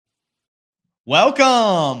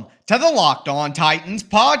Welcome to the Locked On Titans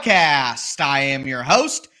podcast. I am your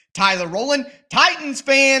host, Tyler Rowland. Titans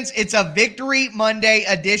fans, it's a Victory Monday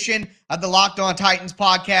edition of the Locked On Titans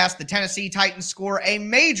podcast. The Tennessee Titans score a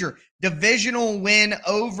major divisional win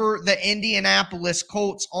over the Indianapolis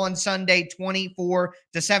Colts on Sunday,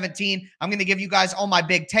 24-17. I'm going to give you guys all my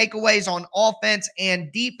big takeaways on offense and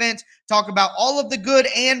defense, talk about all of the good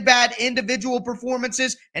and bad individual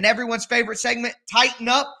performances, and everyone's favorite segment, Tighten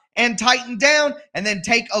Up and Tighten Down, and then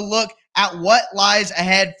take a look at what lies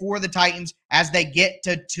ahead for the Titans as they get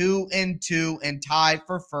to 2-2 and tie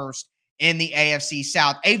for first in the AFC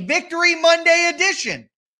South. A Victory Monday edition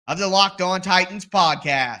of the Locked On Titans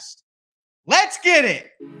podcast. Let's get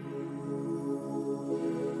it.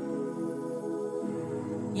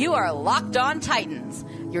 You are Locked On Titans,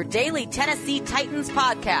 your daily Tennessee Titans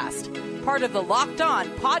podcast, part of the Locked On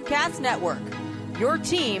Podcast Network, your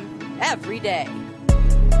team every day.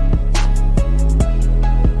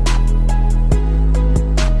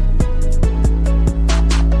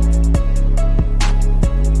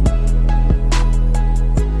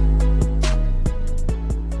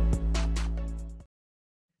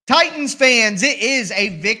 Titans fans, it is a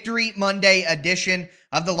Victory Monday edition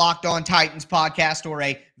of the Locked On Titans podcast, or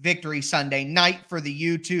a Victory Sunday night for the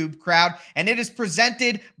YouTube crowd. And it is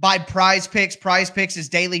presented by Prize Picks. Prize Picks is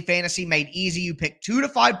daily fantasy made easy. You pick 2 to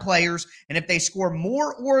 5 players, and if they score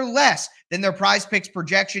more or less than their Prize Picks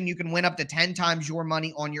projection, you can win up to 10 times your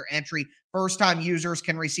money on your entry. First-time users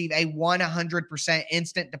can receive a 100%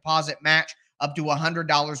 instant deposit match up to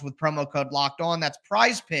 $100 with promo code Locked On. That's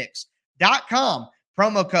prizepicks.com.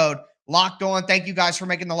 Promo code Locked On. Thank you guys for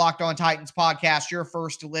making the Locked On Titans podcast your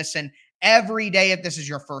first to listen every day. If this is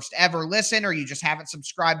your first ever listen or you just haven't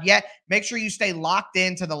subscribed yet, make sure you stay locked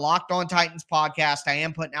into the Locked On Titans podcast. I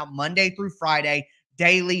am putting out Monday through Friday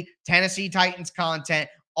daily Tennessee Titans content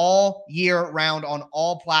all year round on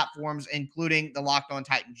all platforms, including the Locked On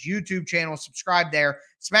Titans YouTube channel. Subscribe there,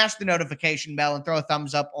 smash the notification bell, and throw a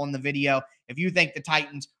thumbs up on the video if you think the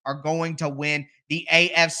Titans are going to win the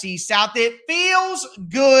AFC South. It feels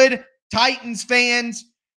good, Titans fans.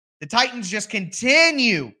 The Titans just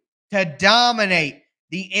continue to dominate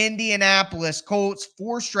the Indianapolis Colts.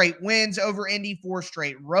 4 straight wins over Indy, 4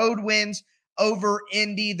 straight road wins over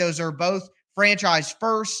Indy. Those are both franchise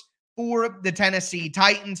firsts for the Tennessee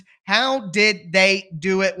Titans. How did they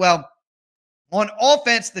do it? Well, on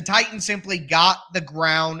offense, the Titans simply got the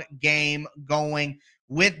ground game going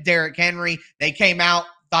with Derrick Henry. They came out,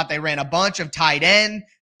 thought they ran a bunch of tight end,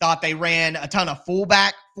 thought they ran a ton of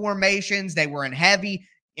fullback formations. They were in heavy.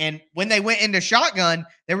 And when they went into shotgun,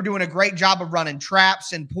 they were doing a great job of running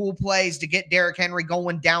traps and pull plays to get Derrick Henry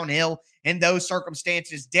going downhill in those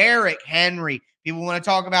circumstances. Derrick Henry. People want to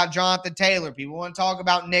talk about Jonathan Taylor. People want to talk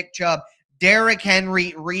about Nick Chubb. Derrick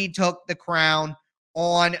Henry retook the crown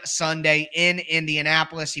on Sunday in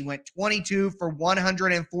Indianapolis. He went 22 for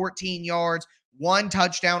 114 yards, 1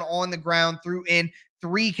 touchdown on the ground, threw in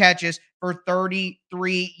 3 catches for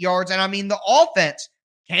 33 yards. And I mean, the offense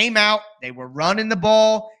came out. They were running the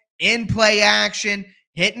ball in play action,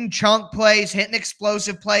 hitting chunk plays, hitting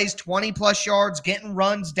explosive plays, 20-plus yards, getting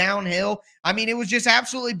runs downhill. I mean, it was just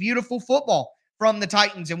absolutely beautiful football from the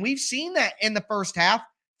Titans. And we've seen that in the first half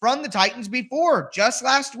from the Titans before. Just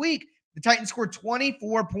last week, the Titans scored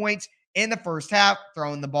 24 points in the first half,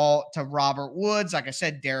 throwing the ball to Robert Woods. Like I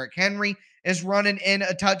said, Derrick Henry is running in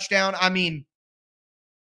a touchdown. I mean,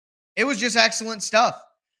 it was just excellent stuff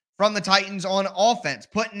from the Titans on offense,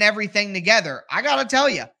 putting everything together. I got to tell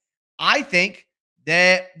you, I think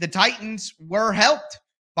that the Titans were helped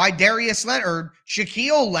by Darius Leonard,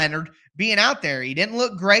 Shaquille Leonard being out there. He didn't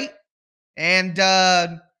look great. And,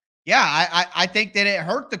 I think that it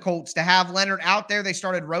hurt the Colts to have Leonard out there. They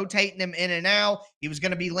started rotating him in and out. He was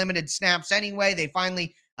going to be limited snaps anyway. They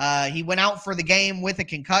finally, he went out for the game with a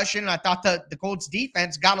concussion. I thought the Colts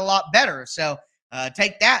defense got a lot better. So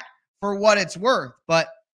take that for what it's worth. But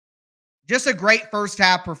just a great first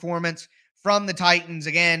half performance from the Titans.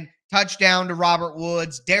 Again, touchdown to Robert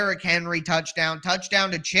Woods, Derrick Henry touchdown to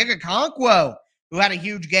Chig Okonkwo, who had a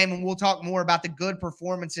huge game. And we'll talk more about the good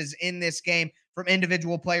performances in this game from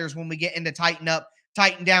individual players when we get into Tighten Up,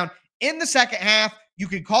 Tighten Down. In the second half, you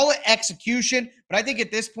could call it execution, but I think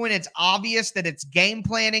at this point it's obvious that it's game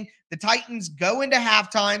planning. The Titans go into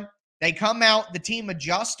halftime. They come out. The team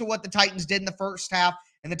adjusts to what the Titans did in the first half,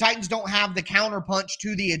 and the Titans don't have the counterpunch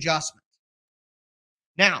to the adjustment.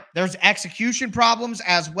 Now, there's execution problems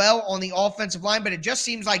as well on the offensive line, but it just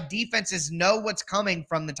seems like defenses know what's coming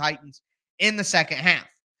from the Titans in the second half.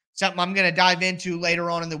 Something I'm going to dive into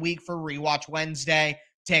later on in the week for Rewatch Wednesday,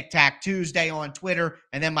 Tic Tac Tuesday on Twitter,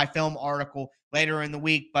 and then my film article later in the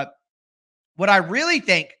week. But What I really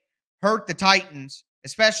think hurt the Titans,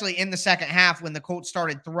 especially in the second half when the Colts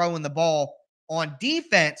started throwing the ball on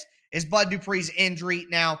defense, is Bud Dupree's injury.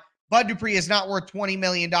 Now, Bud Dupree is not worth $20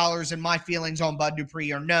 million, and my feelings on Bud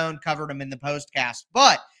Dupree are known, covered him in the postcast,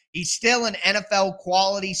 but he's still an NFL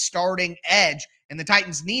quality starting edge, and the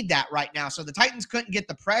Titans need that right now. So the Titans couldn't get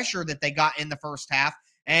the pressure that they got in the first half,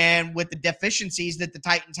 and with the deficiencies that the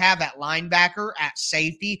Titans have at linebacker, at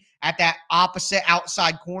safety, at that opposite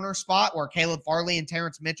outside corner spot where Caleb Farley and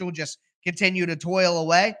Terrence Mitchell just continue to toil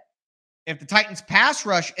away. If the Titans pass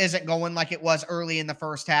rush isn't going like it was early in the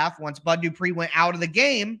first half, once Bud Dupree went out of the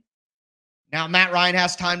game, now Matt Ryan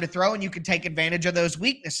has time to throw, and you can take advantage of those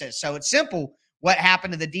weaknesses. So it's simple what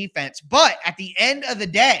happened to the defense. But at the end of the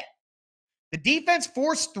day, the defense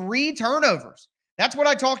forced 3 turnovers. That's what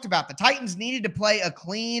I talked about. The Titans needed to play a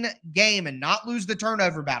clean game and not lose the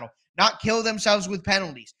turnover battle, not kill themselves with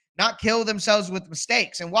penalties, not kill themselves with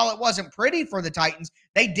mistakes. And while it wasn't pretty for the Titans,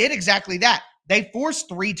 they did exactly that. They forced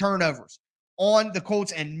 3 turnovers on the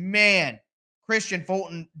Colts, and man, Christian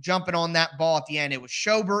Fulton jumping on that ball at the end. It was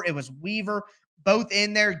Schober, it was Weaver, both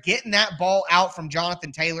in there, getting that ball out from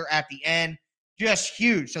Jonathan Taylor at the end. Just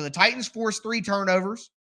huge. So the Titans forced 3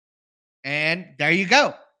 turnovers, and there you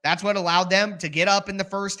go. That's what allowed them to get up in the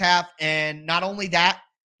first half, and not only that,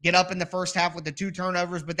 get up in the first half with the 2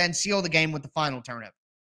 turnovers, but then seal the game with the final turnover.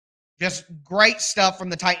 Just great stuff from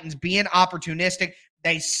the Titans being opportunistic.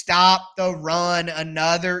 They stopped the run,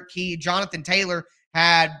 another key. Jonathan Taylor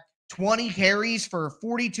had 20 carries for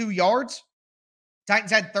 42 yards. Titans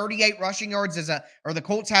had 38 rushing yards the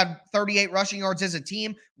Colts had 38 rushing yards as a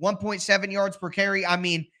team, 1.7 yards per carry. I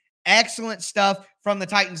mean, excellent stuff from the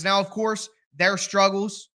Titans. Now, of course, their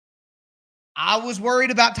struggles. I was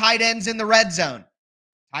worried about tight ends in the red zone.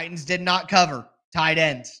 Titans did not cover tight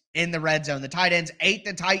ends in the red zone. The tight ends ate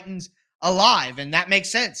the Titans alive, and that makes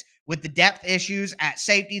sense. With the depth issues at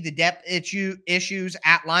safety, the depth issues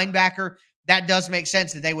at linebacker, that does make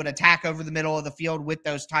sense that they would attack over the middle of the field with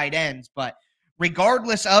those tight ends. But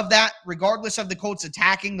regardless of that, regardless of the Colts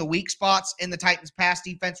attacking the weak spots in the Titans' pass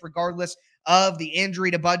defense, regardless of the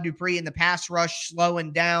injury to Bud Dupree and the pass rush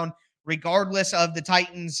slowing down, regardless of the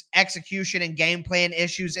Titans' execution and game plan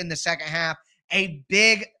issues in the second half, a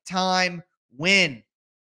big-time win,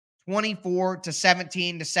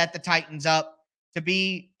 24-17, to set the Titans up to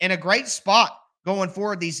be in a great spot going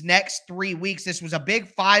forward these next 3 weeks. This was a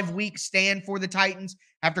big 5-week stand for the Titans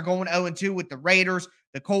after going 0-2 with the Raiders,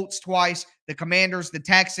 the Colts twice, the Commanders, the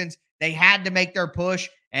Texans. They had to make their push,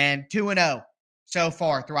 and 2-0 so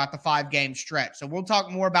far throughout the 5-game stretch. So we'll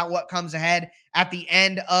talk more about what comes ahead at the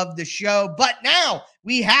end of the show. But now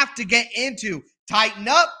we have to get into Tighten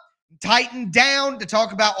Up, Tighten Down to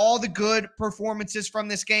talk about all the good performances from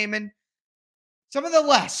this game and some of the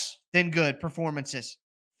less than good performances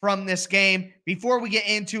from this game. Before we get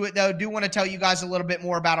into it, though, I do want to tell you guys a little bit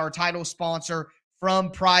more about our title sponsor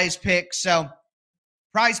from Prize Picks. So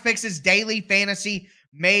Prize Picks is daily fantasy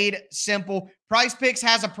made simple. Prize Picks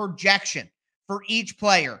has a projection for each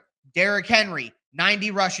player. Derrick Henry,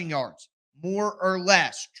 90 rushing yards, more or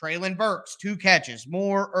less. Treylon Burks, 2 catches,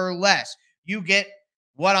 more or less. You get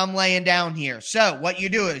what I'm laying down here. So what you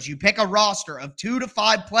do is you pick a roster of 2 to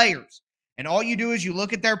 5 players, and all you do is you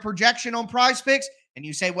look at their projection on Prize Picks, and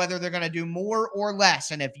you say whether they're going to do more or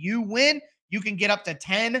less. And if you win, you can get up to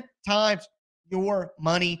 10 times your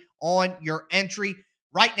money on your entry.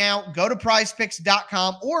 Right now, go to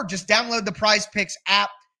prizepicks.com or just download the Prize Picks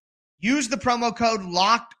app. Use the promo code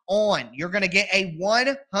Locked On. You're going to get a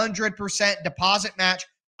 100% deposit match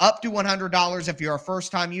up to $100 if you're a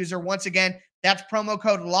first-time user. Once again, that's promo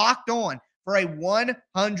code Locked On for a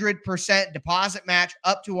 100% deposit match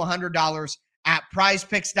up to $100 at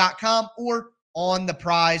prizepicks.com or on the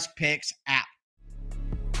Prize Picks app.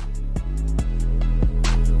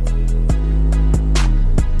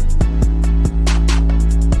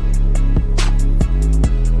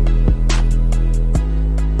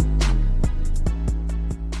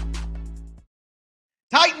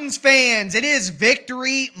 Titans fans, it is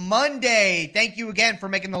Victory Monday. Thank you again for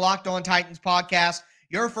making the Locked On Titans podcast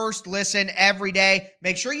your first listen every day.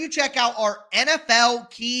 Make sure you check out our NFL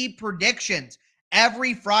key predictions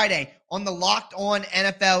every Friday on the Locked On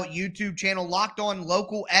NFL YouTube channel. Locked On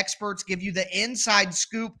local experts give you the inside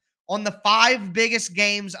scoop on the 5 biggest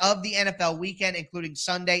games of the NFL weekend, including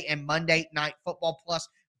Sunday and Monday Night Football, plus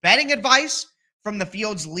betting advice from the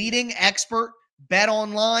field's leading expert, Bet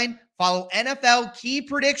Online. Follow NFL key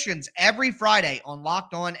predictions every Friday on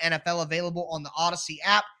Locked On NFL, available on the Odyssey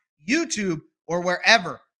app, YouTube, or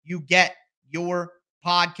wherever you get your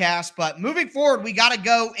podcast. But moving forward, we got to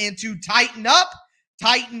go into Tighten Up,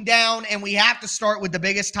 Tighten Down, and we have to start with the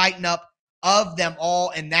biggest Tighten Up of them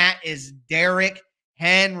all, and that is Derrick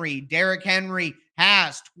Henry. Derrick Henry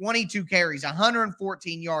has 22 carries,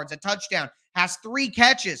 114 yards, a touchdown, has 3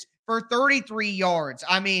 catches for 33 yards.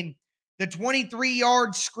 I mean, the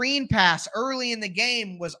 23-yard screen pass early in the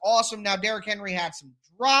game was awesome. Now, Derrick Henry had some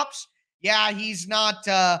drops. Yeah, he's not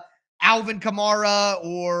Alvin Kamara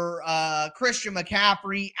or Christian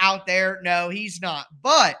McCaffrey out there. No, he's not.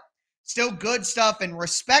 But still good stuff, and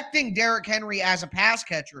respecting Derrick Henry as a pass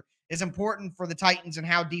catcher is important for the Titans and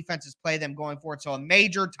how defenses play them going forward. So a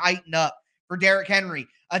major tighten up for Derrick Henry.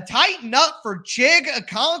 A tighten up for Chig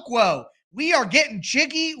Okonkwo. We are getting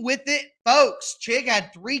Chiggy with it, folks. Chig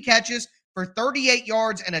had 3 catches for 38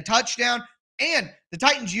 yards and a touchdown, and the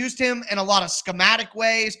Titans used him in a lot of schematic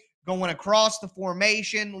ways, going across the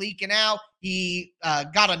formation, leaking out. He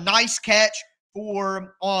got a nice catch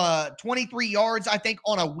for 23 yards, I think,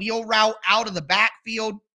 on a wheel route out of the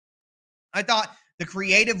backfield. I thought the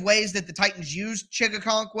creative ways that the Titans used Chig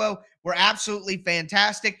Okonkwo were absolutely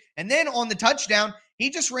fantastic. And then on the touchdown, he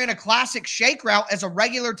just ran a classic shake route as a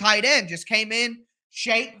regular tight end. Just came in,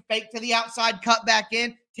 shake, fake to the outside, cut back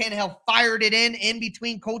in. Tannehill fired it in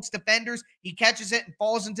between Colts defenders. He catches it and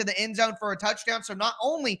falls into the end zone for a touchdown. So not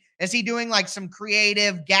only is he doing like some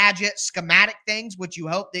creative gadget schematic things, which you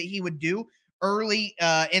hope that he would do early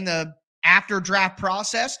in the after draft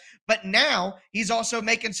process, but now he's also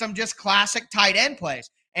making some just classic tight end plays.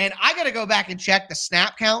 And I got to go back and check the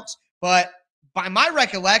snap counts, but by my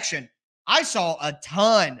recollection, I saw a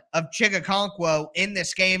ton of Chig Okonkwo in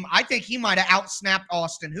this game. I think he might have outsnapped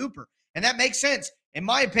Austin Hooper, and that makes sense. In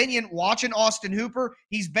my opinion, watching Austin Hooper,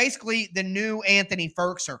 he's basically the new Anthony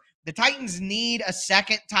Firkser. The Titans need a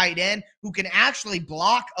second tight end who can actually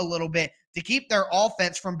block a little bit to keep their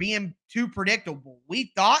offense from being too predictable.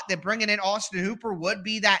 We thought that bringing in Austin Hooper would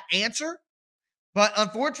be that answer, but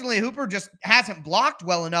unfortunately, Hooper just hasn't blocked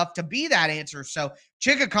well enough to be that answer. So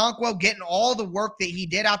Chig Okonkwo getting all the work that he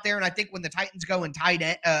did out there, and I think when the Titans go in tight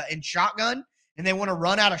end, in shotgun and they want to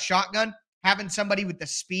run out of shotgun, having somebody with the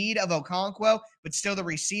speed of Okonkwo, but still the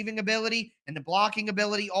receiving ability and the blocking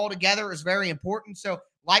ability all together is very important. So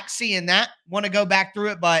like seeing that, want to go back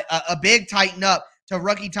through it, but a big tighten up to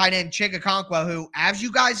rookie tight end Chig Okonkwo, who, as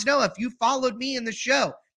you guys know, if you followed me in the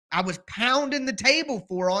show, I was pounding the table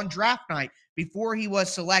for on draft night before he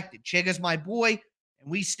was selected. Chig is my boy, and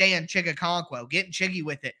we stand Chig Okonkwo, getting Chiggy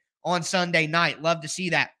with it on Sunday night. Love to see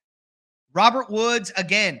that. Robert Woods,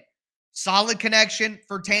 again, solid connection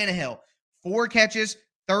for Tannehill. 4 catches,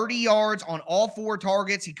 30 yards on all 4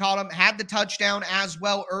 targets. He caught him, had the touchdown as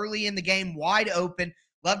well early in the game, wide open.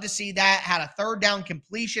 Love to see that. Had a 3rd down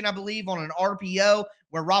completion, I believe, on an RPO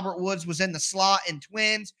where Robert Woods was in the slot in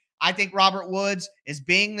Twins. I think Robert Woods is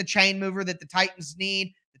being the chain mover that the Titans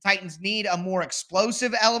need. The Titans need a more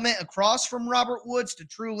explosive element across from Robert Woods to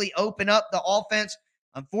truly open up the offense.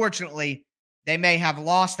 Unfortunately, they may have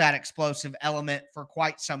lost that explosive element for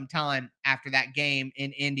quite some time after that game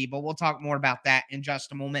in Indy, but we'll talk more about that in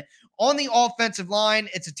just a moment. On the offensive line,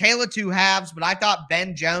 it's a tale of 2 halves, but I thought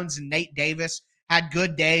Ben Jones and Nate Davis had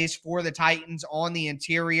good days for the Titans on the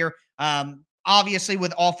interior. Obviously,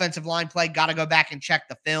 with offensive line play, got to go back and check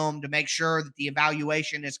the film to make sure that the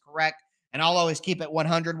evaluation is correct. And I'll always keep it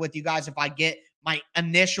 100 with you guys if I get my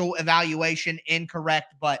initial evaluation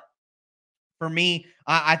incorrect. But for me,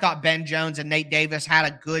 I thought Ben Jones and Nate Davis had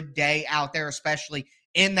a good day out there, especially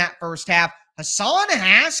in that first half. Hassan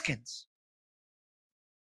Haskins,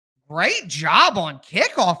 great job on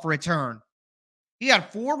kickoff return. He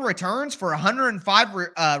had 4 returns for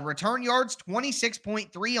 105 return yards,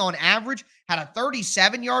 26.3 on average, had a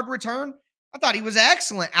 37-yard return. I thought he was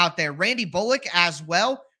excellent out there. Randy Bullock as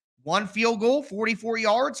well. 1 field goal, 44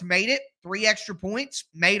 yards, made it. 3 extra points,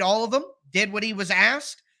 made all of them, did what he was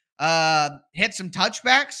asked. Hit some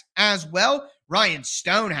touchbacks as well. Ryan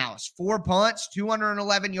Stonehouse, 4 punts,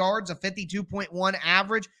 211 yards, a 52.1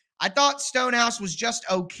 average. I thought Stonehouse was just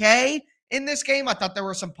okay in this game. I thought there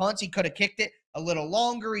were some punts. He could have kicked it a little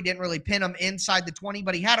longer. He didn't really pin them inside the 20,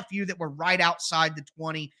 but he had a few that were right outside the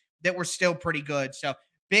 20 that were still pretty good. So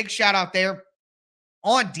big shout out there.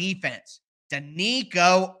 On defense,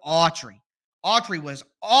 Denico Autry. Autry was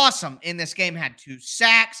awesome in this game. Had 2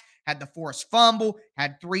 sacks, had the forced fumble,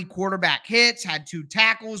 had 3 quarterback hits, had 2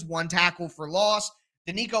 tackles, 1 tackle for loss.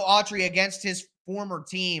 Denico Autry against his former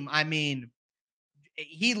team, I mean,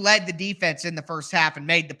 he led the defense in the first half and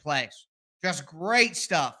made the plays. Just great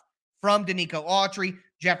stuff from Denico Autry.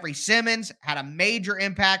 Jeffrey Simmons had a major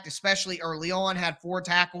impact, especially early on, had 4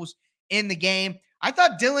 tackles in the game. I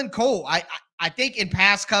thought Dylan Cole, I think in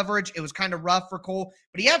pass coverage, it was kind of rough for Cole,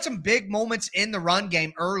 but he had some big moments in the run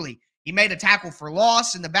game early. He made a tackle for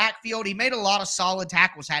loss in the backfield. He made a lot of solid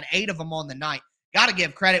tackles, had 8 of them on the night. Got to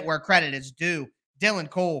give credit where credit is due. Dylan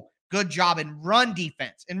Cole, good job in run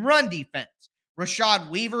defense. Rashad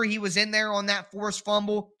Weaver, he was in there on that forced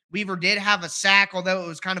fumble. Weaver did have a sack, although it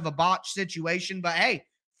was kind of a botched situation. But hey,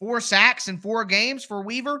 4 sacks in 4 games for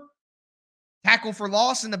Weaver. Tackle for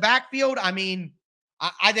loss in the backfield. I mean,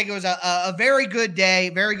 I think it was a very good day,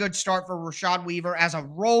 very good start for Rashad Weaver as a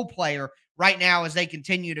role player right now as they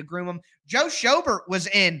continue to groom him. Joe Schobert was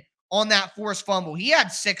in on that forced fumble. He had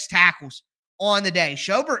 6 tackles on the day.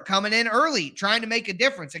 Schobert coming in early, trying to make a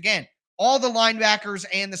difference. Again, all the linebackers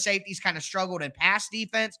and the safeties kind of struggled in pass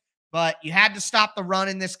defense, but you had to stop the run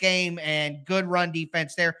in this game, and good run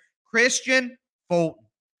defense there. Kristian Fulton.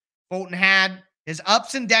 Fulton had his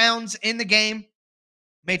ups and downs in the game,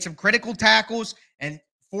 made some critical tackles, and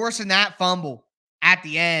forcing that fumble at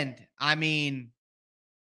the end. I mean,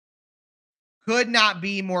 could not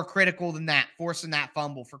be more critical than that, forcing that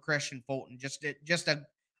fumble for Kristian Fulton. Just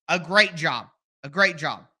a great job. A great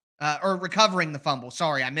job. Or recovering the fumble.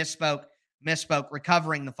 Sorry, I misspoke.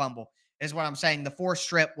 Recovering the fumble is what I'm saying. The forced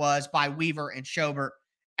strip was by Weaver and Schobert.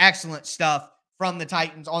 Excellent stuff from the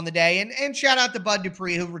Titans on the day. And shout out to Bud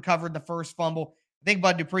Dupree, who recovered the first fumble. I think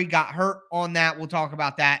Bud Dupree got hurt on that. We'll talk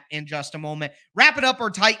about that in just a moment. Wrapping up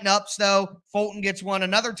our Titan ups, though. Fulton gets one.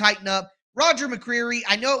 Another Titan up. Roger McCreary.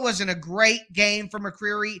 I know it wasn't a great game for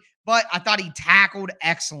McCreary, but I thought he tackled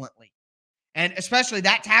excellently. And especially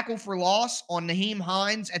that tackle for loss on Nyheim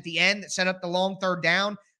Hines at the end that set up the long third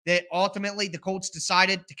down that ultimately the Colts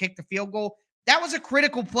decided to kick the field goal. That was a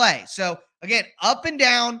critical play. So, again, up and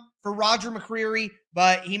down for Roger McCreary,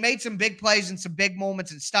 but he made some big plays and some big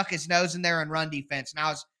moments and stuck his nose in there in run defense. And I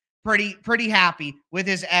was pretty happy with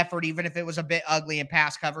his effort, even if it was a bit ugly in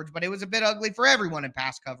pass coverage, but it was a bit ugly for everyone in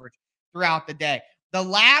pass coverage throughout the day. The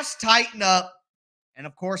last Titan up, and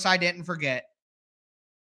of course I didn't forget,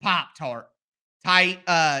 Pop-Tart.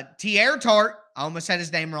 Teair Tart, I almost said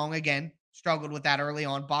his name wrong again. Struggled with that early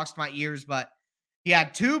on, boxed my ears, but he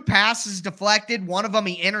had 2 passes deflected. One of them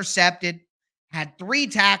he intercepted, had 3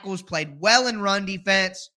 tackles, played well in run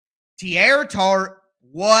defense. Teair Tart,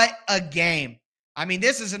 what a game. I mean,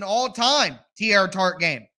 this is an all-time Teair Tart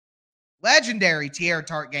game. Legendary Teair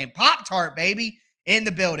Tart game. Pop-Tart, baby, in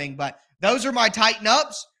the building. But those are my Titan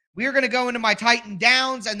ups. We're going to go into my Titan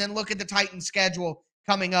downs and then look at the Titan schedule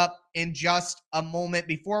coming up in just a moment.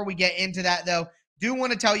 Before we get into that, though, do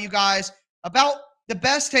want to tell you guys about the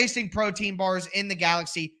best tasting protein bars in the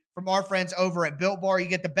galaxy from our friends over at Built Bar. You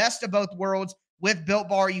get the best of both worlds with Built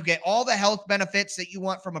Bar. You get all the health benefits that you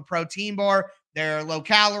want from a protein bar. They're low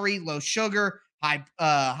calorie, low sugar,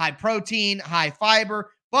 high protein, high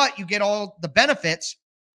fiber, but you get all the benefits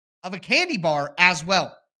of a candy bar as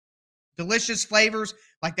well. Delicious flavors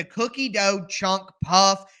like the cookie dough chunk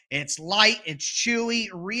puff. It's light, it's chewy,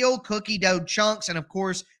 real cookie dough chunks, and of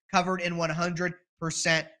course, covered in 100%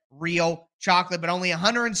 real chocolate, but only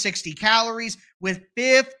 160 calories with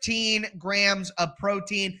 15 grams of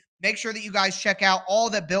protein. Make sure that you guys check out all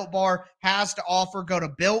that Built Bar has to offer. Go to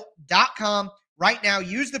Built.com right now.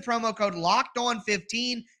 Use the promo code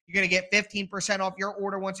LOCKEDON15. You're going to get 15% off your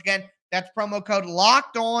order. Once again, that's promo code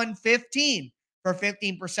LOCKEDON15 for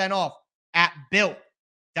 15% off at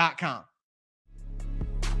Built.com.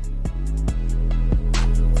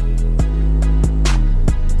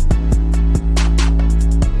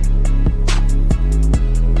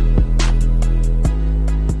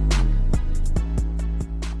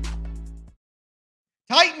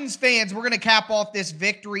 Titans fans, we're going to cap off this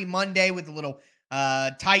Victory Monday with a little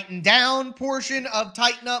Titan Down portion of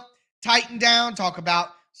Titan Up, Titan Down, talk about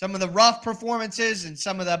some of the rough performances and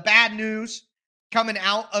some of the bad news coming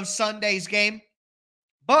out of Sunday's game.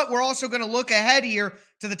 But we're also going to look ahead here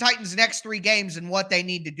to the Titans' next 3 games and what they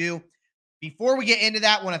need to do. Before we get into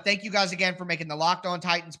that, I want to thank you guys again for making the Locked On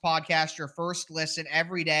Titans podcast your first listen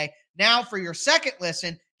every day. Now, for your second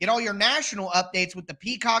listen, get all your national updates with the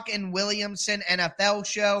Peacock and Williamson NFL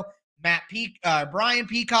show. Brian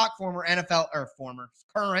Peacock,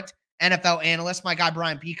 current NFL analyst, my guy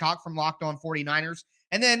Brian Peacock from Locked On 49ers.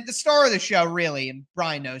 And then the star of the show, really, and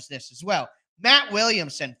Brian knows this as well, Matt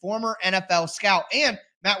Williamson, former NFL scout. And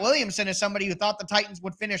Matt Williamson is somebody who thought the Titans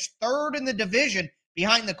would finish 3rd in the division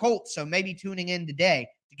behind the Colts. So maybe tuning in today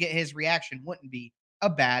to get his reaction wouldn't be a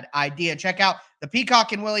bad idea. Check out the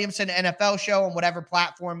Peacock and Williamson NFL show on whatever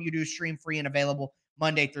platform you do stream free and available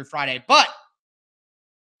Monday through Friday. But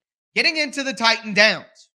getting into the Titan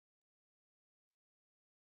Downs,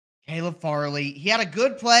 Caleb Farley, he had a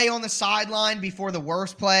good play on the sideline before the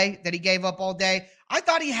worst play that he gave up all day. I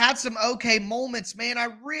thought he had some okay moments, man. I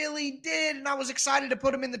really did, and I was excited to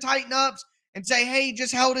put him in the Titan Ups. and say, hey, he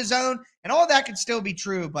just held his own, and all that could still be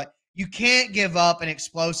true, but you can't give up an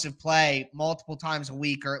explosive play multiple times a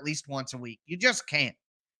week or at least once a week. You just can't.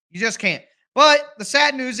 You just can't. But the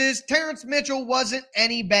sad news is Terrence Mitchell wasn't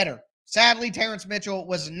any better. Sadly, Terrence Mitchell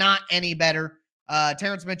was not any better.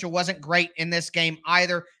 Terrence Mitchell wasn't great in this game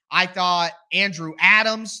either. I thought Andrew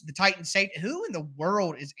Adams, the Titan safety, who in the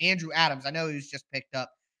world is Andrew Adams? I know he was just picked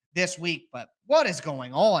up this week, but what is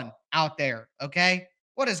going on out there? Okay.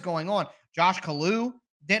 What is going on? Josh Kalu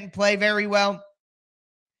didn't play very well.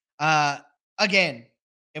 Again,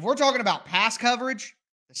 if we're talking about pass coverage,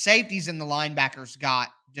 the safeties and the linebackers got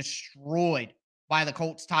destroyed by the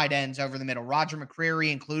Colts tight ends over the middle. Roger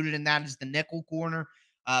McCreary included in that as the nickel corner.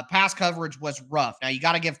 Pass coverage was rough. Now, you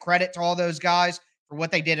got to give credit to all those guys for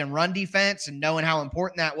what they did in run defense and knowing how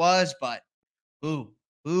important that was, but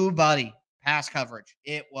buddy, pass coverage.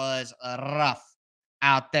 It was rough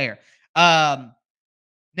out there.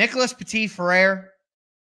 Nicholas Petit-Frere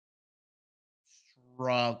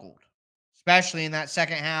struggled, especially in that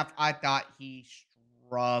second half. I thought he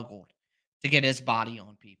struggled to get his body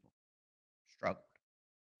on people. Struggled.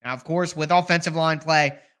 Now, of course, with offensive line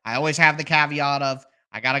play, I always have the caveat of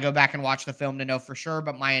I got to go back and watch the film to know for sure,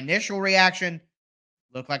 but my initial reaction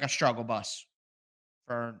looked like a struggle bus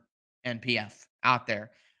for NPF out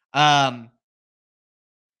there. Got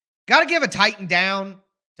to give a Titan down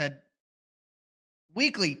to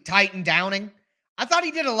weekly Titan Downing. I thought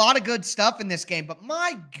he did a lot of good stuff in this game, but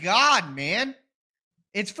my God, man,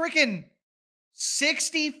 it's freaking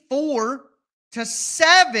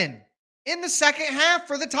 64-7 in the second half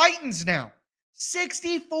for the Titans now.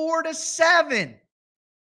 64-7.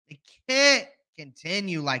 They can't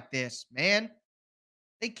continue like this, man.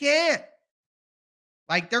 They can't.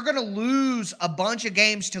 Like, they're going to lose a bunch of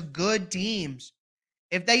games to good teams.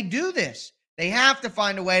 If they do this, they have to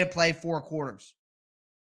find a way to play 4 quarters.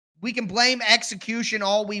 We can blame execution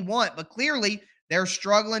all we want, but clearly they're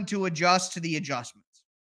struggling to adjust to the adjustments.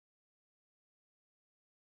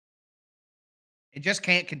 It just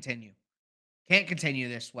can't continue. Can't continue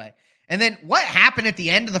this way. And then what happened at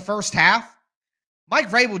the end of the first half?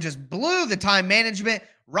 Mike Vrabel just blew the time management.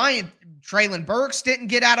 Treylon Burks didn't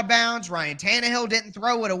get out of bounds. Ryan Tannehill didn't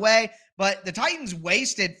throw it away. But the Titans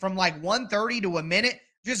wasted from like 1:30 to a minute,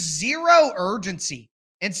 just zero urgency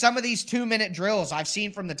in some of these 2-minute drills I've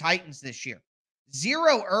seen from the Titans this year.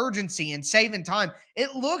 Zero urgency in saving time.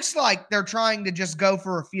 It looks like they're trying to just go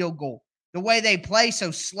for a field goal the way they play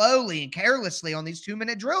so slowly and carelessly on these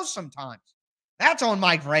 2-minute drills sometimes. That's on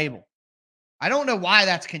Mike Vrabel. I don't know why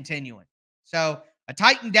that's continuing. So a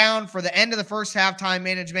Titan down for the end of the first half time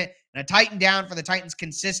management and a Titan down for the Titans'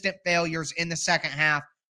 consistent failures in the second half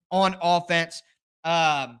on offense.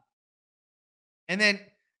 And then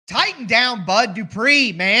Titan down Bud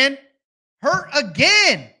Dupree, man. Hurt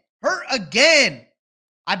again.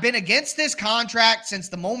 I've been against this contract since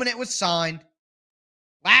the moment it was signed.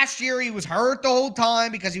 Last year, he was hurt the whole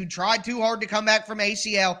time because he tried too hard to come back from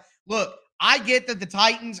ACL. Look, I get that the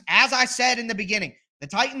Titans, as I said in the beginning, the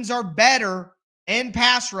Titans are better in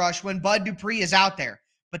pass rush when Bud Dupree is out there.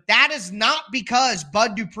 But that is not because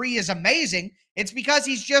Bud Dupree is amazing. It's because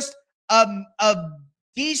he's just a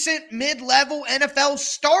decent mid-level NFL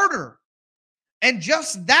starter. And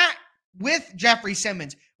just that with Jeffrey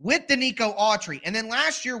Simmons, with Danico Autry, and then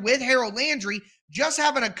last year with Harold Landry, just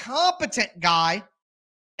having a competent guy,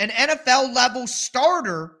 an NFL-level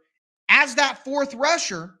starter as that fourth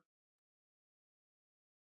rusher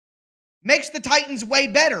makes the Titans way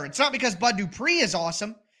better. It's not because Bud Dupree is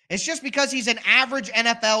awesome. It's just because he's an average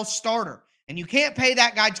NFL starter, and you can't pay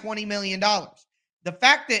that guy $20 million. The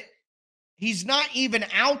fact that he's not even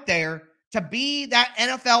out there to be that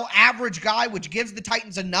NFL average guy, which gives the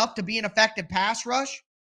Titans enough to be an effective pass rush,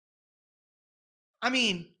 I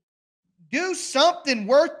mean, do something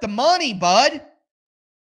worth the money, bud.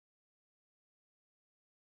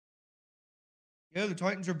 Yeah, the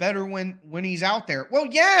Titans are better when he's out there. Well,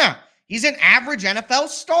 yeah, he's an average NFL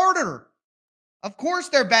starter. Of course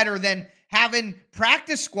they're better than having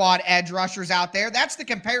practice squad edge rushers out there. That's the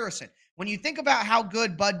comparison. When you think about how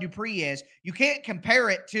good Bud Dupree is, you can't compare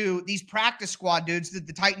it to these practice squad dudes that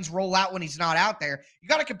the Titans roll out when he's not out there. You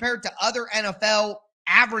got to compare it to other NFL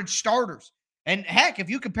average starters. And heck, if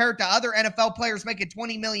you compare it to other NFL players making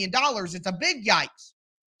 $20 million, it's a big yikes.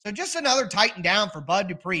 So just another Titan down for Bud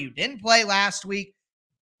Dupree, who didn't play last week,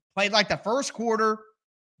 played like the first quarter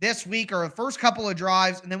this week or the first couple of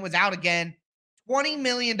drives, and then was out again. $20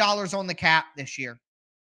 million on the cap this year.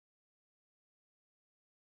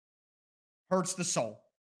 Hurts the soul.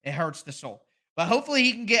 It hurts the soul. But hopefully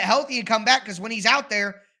he can get healthy and come back, because when he's out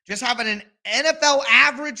there, just having an NFL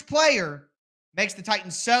average player makes the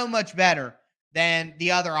Titans so much better than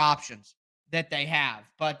the other options that they have.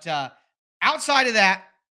 But outside of that,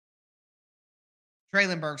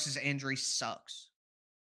 Treylon Burks' injury sucks.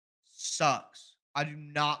 I do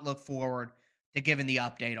not look forward to giving the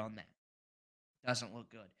update on that. Doesn't look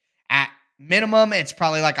good. At minimum, it's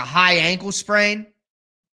probably like a high ankle sprain,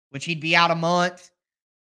 which he'd be out a month.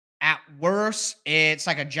 At worst, it's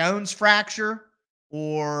like a Jones fracture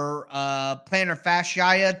or a plantar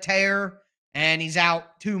fascia tear, and he's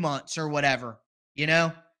out 2 months or whatever, you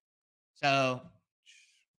know? So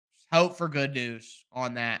hope for good news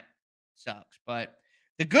on that. Sucks. But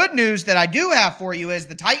the good news that I do have for you is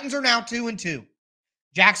the Titans are now 2-2.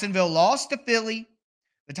 Jacksonville lost to Philly.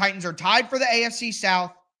 The Titans are tied for the AFC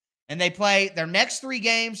South, and they play their next 3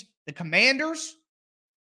 games, the Commanders,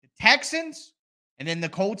 the Texans, and then the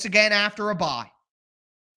Colts again after a bye.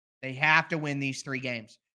 They have to win these 3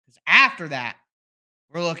 games. Because after that,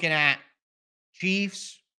 we're looking at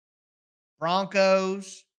Chiefs,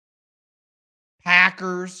 Broncos,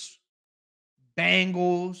 Packers,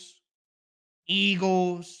 Bengals,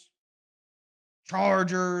 Eagles,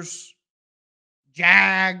 Chargers,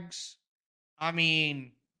 Jags. I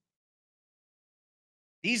mean,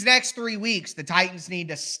 these next 3 weeks, the Titans need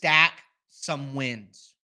to stack some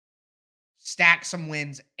wins. Stack some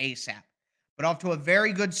wins ASAP. But off to a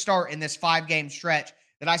very good start in this 5-game stretch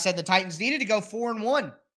that I said the Titans needed to go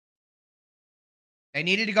 4-1. They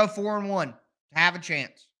needed to go 4-1 to have a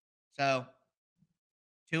chance. So,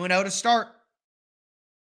 2-0 to start.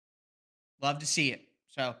 Love to see it.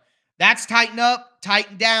 So, that's tighten up,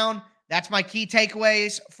 tighten down. That's my key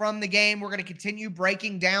takeaways from the game. We're going to continue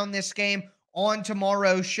breaking down this game on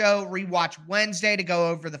tomorrow's show. Rewatch Wednesday to go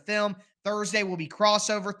over the film. Thursday will be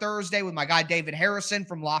crossover Thursday with my guy David Harrison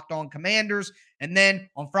from Locked On Commanders. And then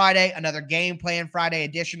on Friday, another Game Plan Friday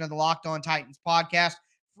edition of the Locked On Titans podcast.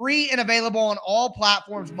 Free and available on all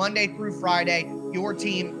platforms Monday through Friday. Your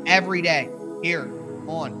team every day here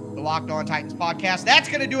on the Locked On Titans podcast. That's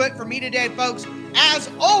going to do it for me today, folks. As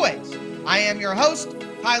always, I am your host,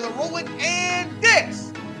 Tyler Rowland, and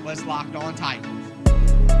this was Locked On Titans.